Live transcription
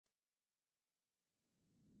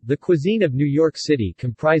The cuisine of New York City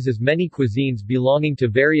comprises many cuisines belonging to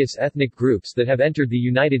various ethnic groups that have entered the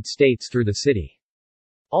United States through the city.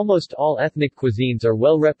 Almost all ethnic cuisines are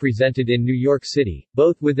well represented in New York City,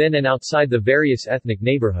 both within and outside the various ethnic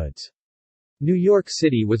neighborhoods. New York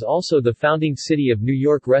City was also the founding city of New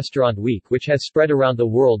York Restaurant Week, which has spread around the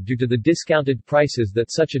world due to the discounted prices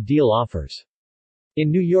that such a deal offers. In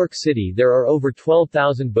New York City there are over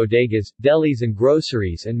 12,000 bodegas, delis and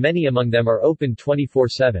groceries, and many among them are open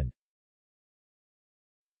 24/7.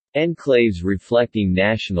 Enclaves reflecting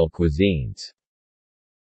national cuisines.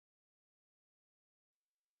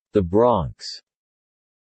 The Bronx,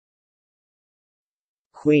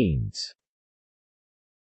 Queens,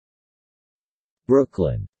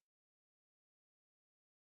 Brooklyn,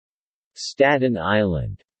 Staten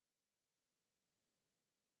Island,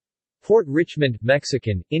 Port Richmond,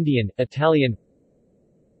 Mexican, Indian, Italian,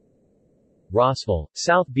 Rossville,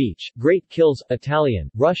 South Beach, Great Kills, Italian,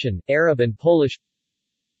 Russian, Arab and Polish,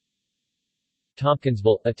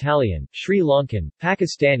 Tompkinsville, Italian, Sri Lankan,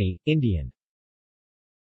 Pakistani, Indian.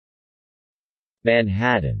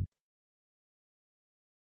 Manhattan.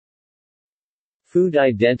 Food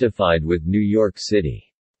identified with New York City.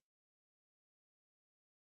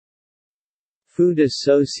 Food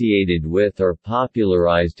associated with or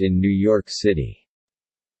popularized in New York City.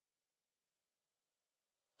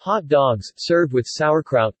 Hot dogs, served with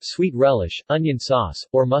sauerkraut, sweet relish, onion sauce,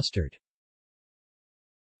 or mustard.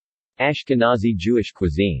 Ashkenazi Jewish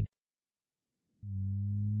cuisine.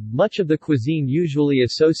 Much of the cuisine usually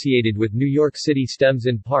associated with New York City stems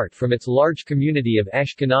in part from its large community of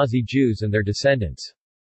Ashkenazi Jews and their descendants.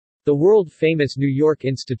 The world-famous New York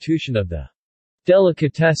institution of the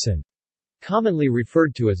delicatessen, commonly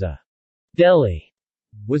referred to as a deli,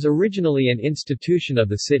 was originally an institution of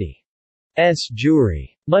the city's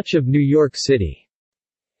Jewry. Much of New York City's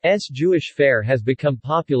Jewish fare has become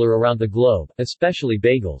popular around the globe, especially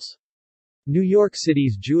bagels. New York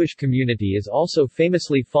City's Jewish community is also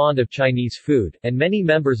famously fond of Chinese food, and many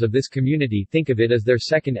members of this community think of it as their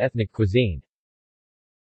second ethnic cuisine.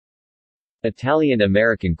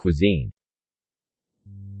 Italian-American cuisine.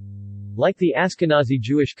 Like the Ashkenazi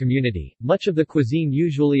Jewish community, much of the cuisine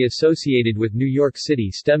usually associated with New York City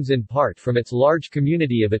stems in part from its large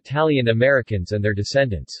community of Italian Americans and their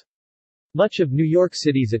descendants. Much of New York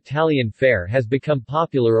City's Italian fare has become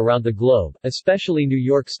popular around the globe, especially New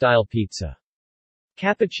York-style pizza.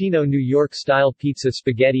 Cappuccino New York-style pizza,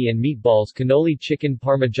 spaghetti and meatballs, cannoli, chicken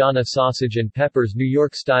parmigiana sausage and peppers, New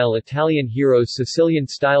York-style Italian heroes,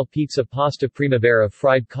 Sicilian-style pizza, pasta primavera,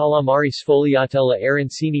 fried calamari, sfogliatella,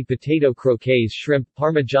 arancini, potato croquettes, shrimp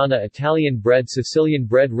parmigiana, Italian bread, Sicilian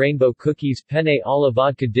bread, rainbow cookies, penne alla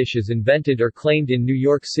vodka. Dishes invented or claimed in New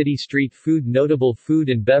York City. Street food. Notable food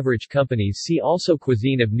and beverage companies. See also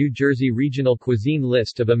Cuisine of New Jersey. Regional cuisine.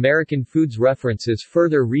 List of American foods. References.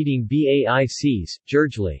 Further reading. BAICs.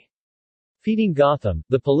 Georgely. Feeding Gotham,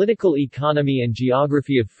 The Political Economy and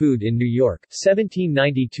Geography of Food in New York,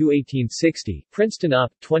 1792-1860, Princeton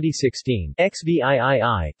UP, 2016,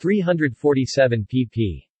 XVIII, 347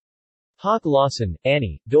 pp. Hawk Lawson,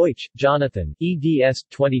 Annie, Deutsch, Jonathan, eds.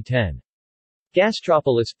 2010.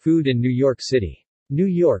 Gastropolis, Food in New York City. New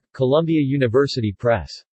York, Columbia University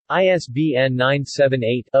Press. ISBN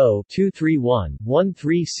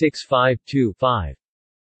 978-0-231-13652-5.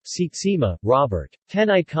 Sietsema, Robert. 10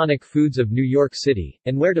 Iconic Foods of New York City,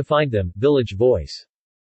 and Where to Find Them, Village Voice.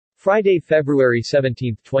 Friday, February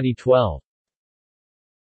 17, 2012.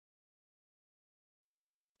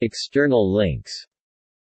 External links.